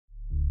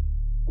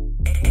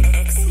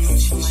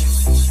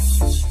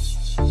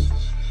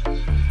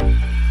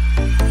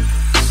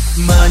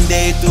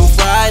Monday through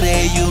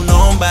Friday, you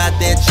know I'm about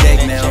that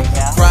check now.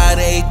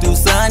 Friday through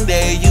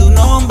Sunday, you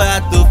know I'm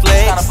about to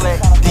flex.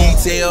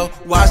 Detail,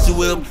 watch the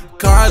whip,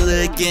 car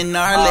looking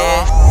gnarly.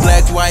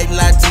 Black, white,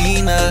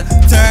 Latina,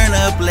 turn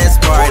up, let's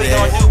party.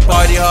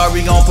 Party hard,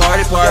 we gon'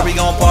 party, we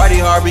gon' party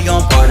hard, we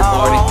gon' party.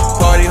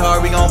 Party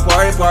hard, we gon'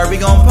 party, we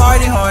gon'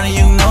 party hard, and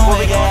you know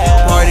it.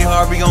 Party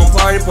hard, we gon'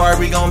 party,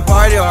 we gon'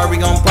 party hard, we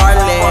gon' party.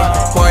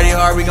 Party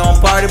hard, we gon'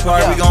 party,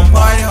 we gon'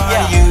 party hard,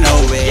 and you know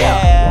it.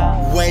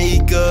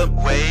 Wake up,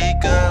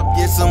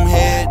 get some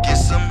head,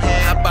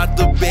 hop out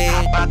the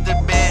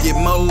bed, get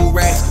more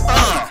racks,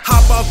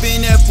 hop off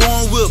in that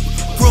foreign whip,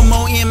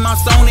 promoting my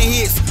Sony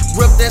hits,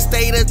 rip that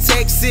state of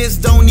Texas,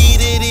 don't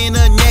need it in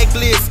a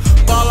necklace,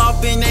 fall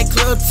off in that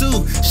club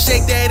too,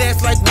 shake that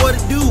ass like what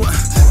it do,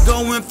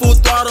 going full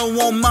throttle,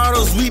 want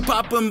models, we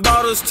popping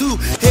bottles too,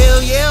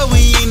 hell yeah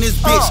we in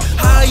this bitch,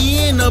 how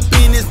you end up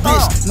in this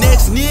bitch,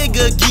 next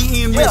nigga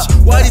getting rich,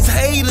 why these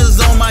haters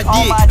on my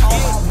dick,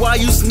 why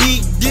you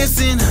sneak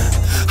dissing,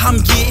 I'm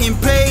getting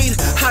paid,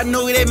 I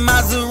know that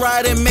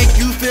Maserati make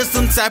you feel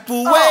some type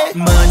of way.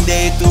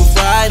 Monday through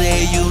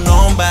Friday, you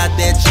know I'm about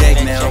that check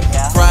now.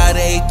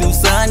 Friday through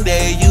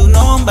Sunday, you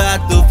know I'm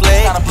about to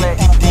flex.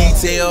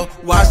 Detail,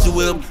 watch the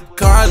whip,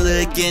 car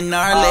looking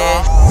gnarly.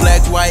 Black,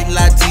 white,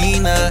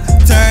 Latina,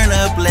 turn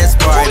up, let's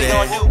party.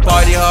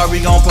 Party hard, we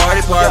gon'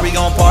 party, we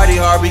gon' party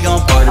hard, we gon'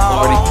 party.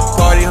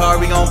 Party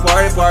hard, we gon'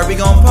 party, we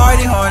gon'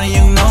 party hard, and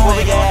you know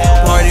it.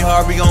 Party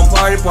hard, we gon'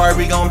 party,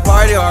 we gon'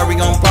 party hard, we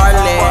gon' party.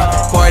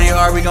 Party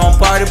hard, we gon'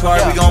 party,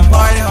 we gon'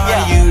 party hard,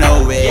 and you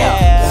know it.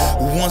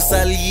 Once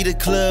I leave the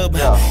club,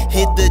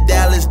 hit the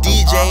Dallas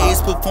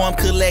DJs, perform,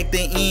 collect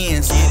the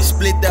ends,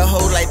 split the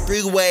whole like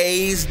 3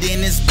 ways, then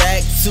it's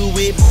back to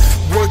it.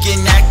 Working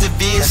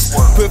activists,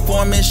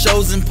 performing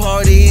shows and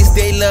parties,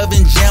 they love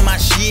and jam my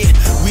shit.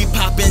 We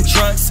popping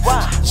trunks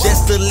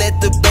just to let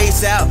the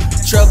bass out.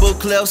 Treble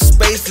clef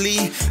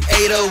spacely,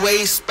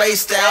 808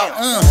 spaced out.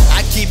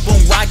 I keep them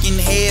rocking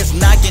heads,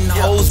 knocking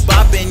hoes,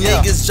 bopping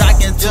niggas,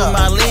 jocking to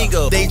my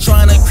lingo. They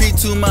tryna creep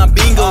to my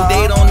bingo,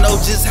 they don't know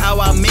just how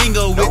I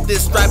mingle with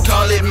this strap,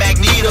 call it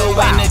Magneto.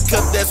 In the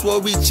cup, that's where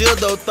we chill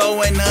though,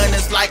 throwing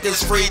hundreds like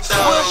it's free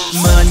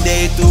throws.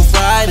 Monday through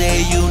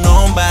Friday, you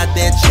know I'm about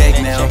that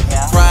check now.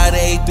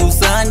 Friday through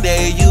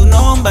Sunday, you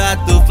know I'm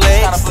about to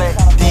flex.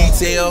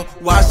 Detail,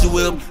 watch the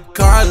whip,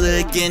 car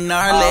looking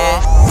gnarly.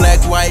 Black,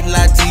 white,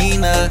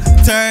 Latina,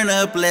 turn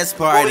up, let's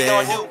party.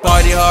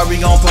 Party hard, we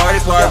gon' party,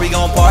 we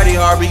gon' party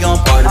hard, we gon'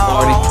 party.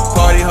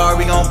 Party hard,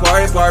 we gon'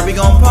 party, we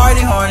gon'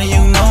 party hard, and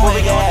you know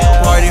it.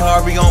 Party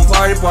hard, we gon'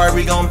 party,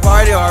 we gon'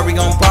 party hard, we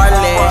gon' party.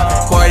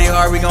 Party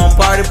hard, we gon'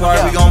 party,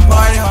 we gon'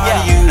 party hard,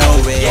 and you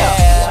know it.